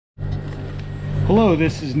Hello,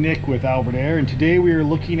 this is Nick with Alber Air, and today we are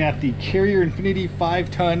looking at the Carrier Infinity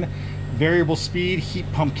 5-ton variable speed heat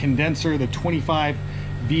pump condenser, the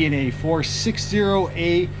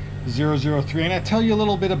 25VNA460A003. And I'll tell you a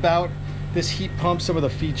little bit about this heat pump, some of the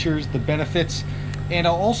features, the benefits, and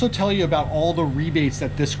I'll also tell you about all the rebates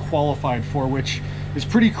that this qualified for, which is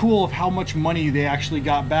pretty cool of how much money they actually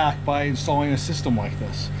got back by installing a system like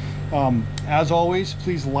this. As always,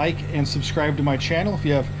 please like and subscribe to my channel. If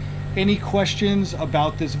you have any questions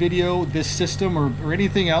about this video, this system, or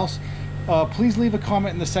anything else, please leave a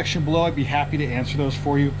comment in the section below. I'd be happy to answer those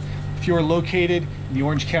for you. If you are located in the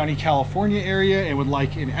Orange County, California area and would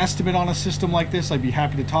like an estimate on a system like this, I'd be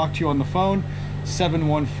happy to talk to you on the phone,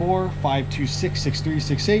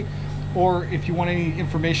 714-526-6368. Or if you want any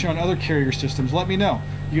information on other Carrier systems, let me know.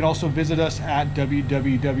 You can also visit us at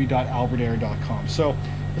www.alberair.com. So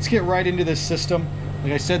let's get right into this system.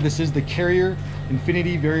 Like I said, this is the Carrier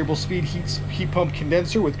Infinity Variable Speed Heat Pump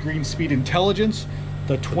Condenser with Green Speed Intelligence,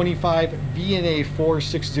 the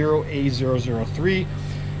 25VNA460A003.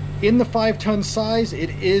 In the 5-ton size, it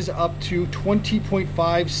is up to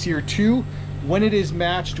 20.5 SEER 2 when it is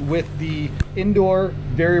matched with the indoor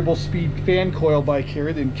variable speed fan coil by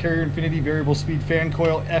Carrier, the Carrier Infinity Variable Speed Fan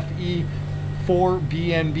Coil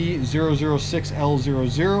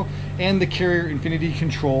FE4BNB006L00, and the Carrier Infinity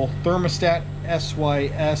Control Thermostat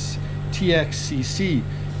SYSTXCC.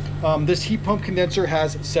 This heat pump condenser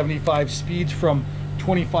has 75 speeds from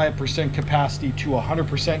 25% capacity to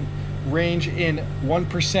 100% range in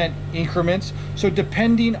 1% increments. So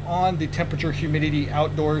depending on the temperature, humidity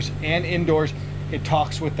outdoors and indoors, it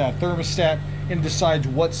talks with that thermostat and decides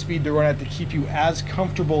what speed to run at to keep you as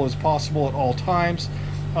comfortable as possible at all times.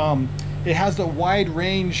 It has a wide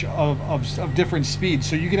range of different speeds,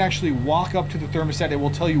 so you can actually walk up to the thermostat. It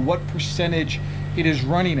will tell you what percentage it is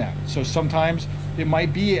running at. So sometimes it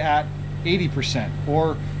might be at 80%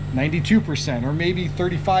 or 92% or maybe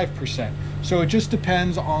 35%. So it just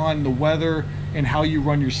depends on the weather and how you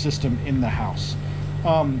run your system in the house.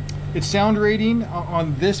 Its sound rating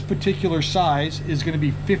on this particular size is going to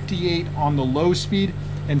be 58 on the low speed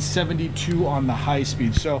and 72 on the high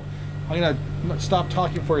speed. So I'm going to stop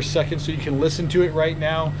talking for a second so you can listen to it right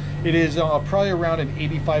now. It is probably around an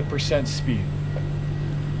 85% speed.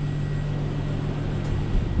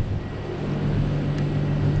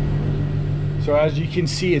 So as you can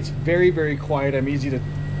see, it's very, very quiet. I'm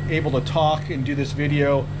able to talk and do this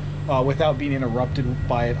video without being interrupted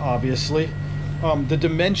by it, obviously. The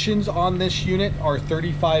dimensions on this unit are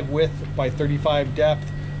 35 width by 35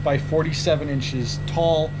 depth by 47 inches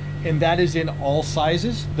tall, and that is in all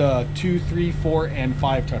sizes, the 2, 3, 4, and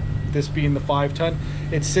 5-ton. This being the 5-ton,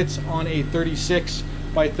 it sits on a 36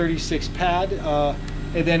 by 36 pad,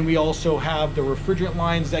 and then we also have the refrigerant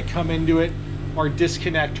lines that come into it. Our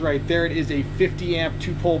disconnect right there, it is a 50 amp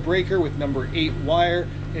 2-pole breaker with number 8 wire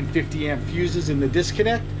and 50 amp fuses in the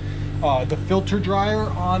disconnect. The filter dryer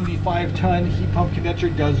on the 5-ton heat pump condenser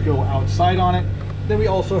does go outside on it. Then we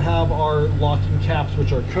also have our locking caps,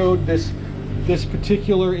 which are code. This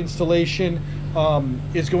particular installation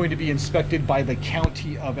is going to be inspected by the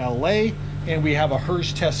County of LA, and we have a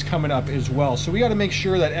HERS test coming up as well. So we got to make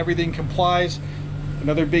sure that everything complies.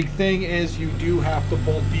 Another big thing is you do have to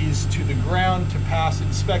bolt these to the ground to pass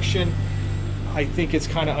inspection. I think it's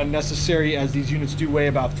kind of unnecessary, as these units do weigh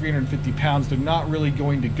about 350 pounds. They're not really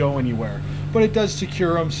going to go anywhere, but it does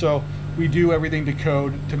secure them, so we do everything to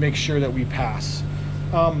code to make sure that we pass.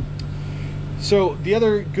 So the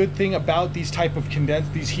other good thing about these type of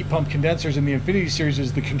these heat pump condensers in the Infinity series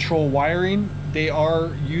is the control wiring. They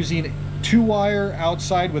are using 2-wire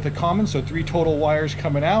outside with a common, so 3 total wires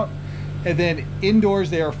coming out. And then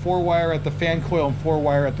indoors, they are 4-wire at the fan coil and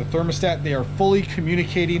 4-wire at the thermostat. They are fully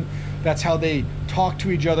communicating. That's how they talk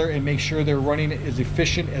to each other and make sure they're running as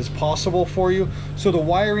efficient as possible for you. So the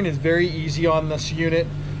wiring is very easy on this unit.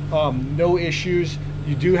 No issues.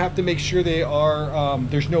 You do have to make sure they are,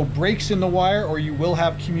 there's no breaks in the wire, or you will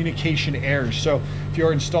have communication errors. So if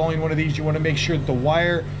you're installing one of these, you want to make sure that the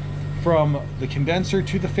wire from the condenser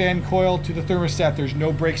to the fan coil to the thermostat, there's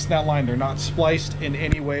no breaks in that line. They're not spliced in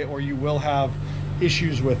any way, or you will have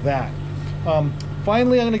issues with that.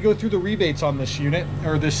 Finally, I'm going to go through the rebates on this unit,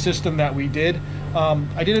 or this system that we did.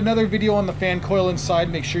 I did another video on the fan coil inside.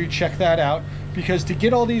 Make sure you check that out, because to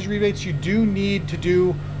get all these rebates, you do need to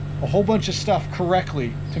do a whole bunch of stuff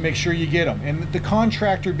correctly to make sure you get them. And the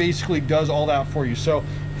contractor basically does all that for you. So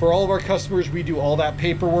for all of our customers, we do all that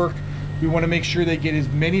paperwork. We want to make sure they get as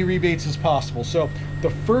many rebates as possible. So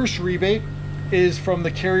the first rebate is from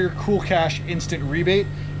the Carrier Cool Cash Instant Rebate,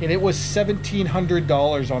 and it was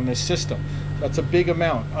 $1,700 on this system. That's a big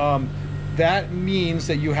amount. that means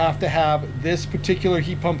that you have to have this particular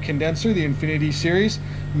heat pump condenser, the Infinity series,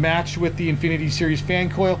 matched with the Infinity series fan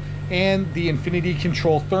coil and the Infinity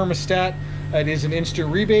control thermostat. It is an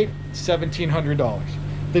instant rebate, $1,700.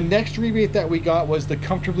 The next rebate that we got was the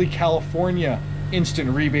Comfortably California instant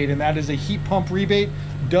rebate, and that is a heat pump rebate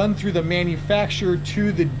done through the manufacturer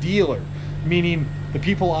to the dealer, meaning the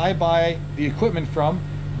people I buy the equipment from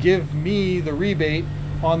give me the rebate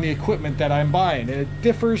on the equipment that I'm buying, and it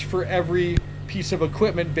differs for every piece of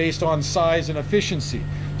equipment based on size and efficiency.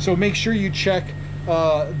 So make sure you check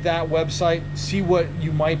that website, see what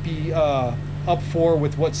you might be up for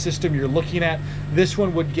with what system you're looking at. This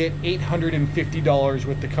one would get $850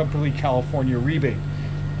 with the Comfortably California rebate.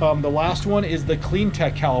 The last one is the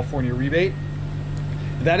CleanTech California rebate.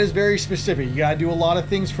 That is very specific. You gotta do a lot of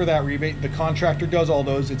things for that rebate. The contractor does all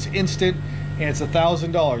those. It's instant and it's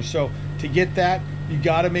 $1,000. So to get that, you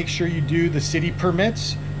gotta make sure you do the city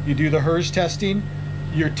permits, you do the HERS testing.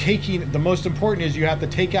 You're taking, the most important is you have to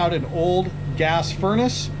take out an old gas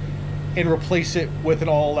furnace and replace it with an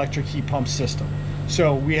all-electric heat pump system.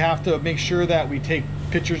 So we have to make sure that we take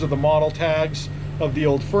pictures of the model tags of the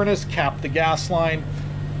old furnace, cap the gas line,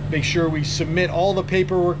 make sure we submit all the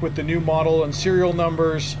paperwork with the new model and serial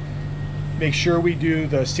numbers, make sure we do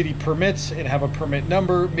the city permits and have a permit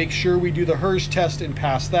number, make sure we do the HERS test and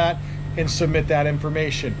pass that and submit that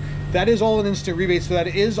information. That is all an instant rebate, so that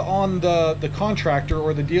is on the contractor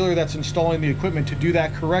or the dealer that's installing the equipment to do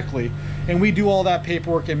that correctly. And we do all that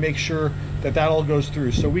paperwork and make sure that that all goes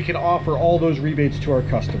through, so we can offer all those rebates to our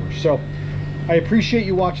customers. So I appreciate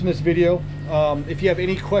you watching this video. If you have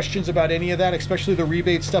any questions about any of that, especially the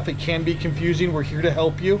rebate stuff, it can be confusing. We're here to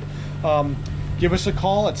help you. Give us a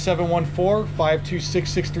call at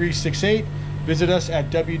 714-526-6368. Visit us at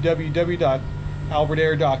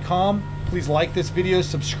www.alberair.com. Please like this video,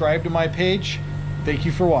 subscribe to my page. Thank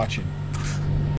you for watching.